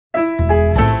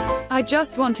I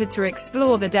just wanted to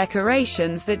explore the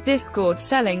decorations that Discord's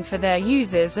selling for their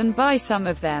users and buy some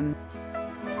of them.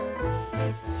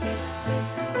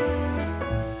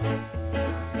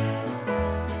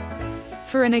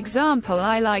 For an example,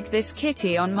 I like this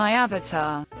kitty on my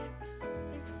avatar.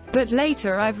 But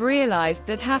later I've realized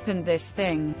that happened this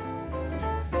thing.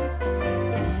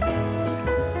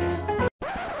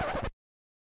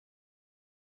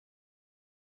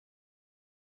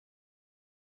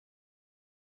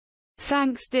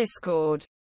 Thanks Discord.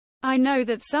 I know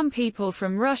that some people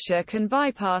from Russia can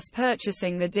bypass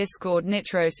purchasing the Discord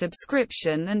Nitro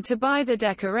subscription and to buy the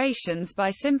decorations by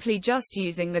simply just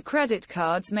using the credit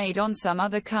cards made on some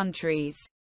other countries.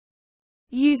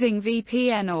 Using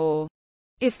VPN, or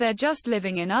if they're just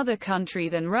living in other country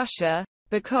than Russia,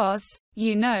 because,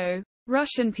 you know,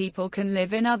 Russian people can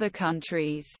live in other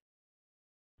countries.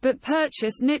 But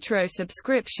purchase Nitro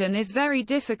subscription is very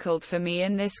difficult for me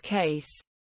in this case.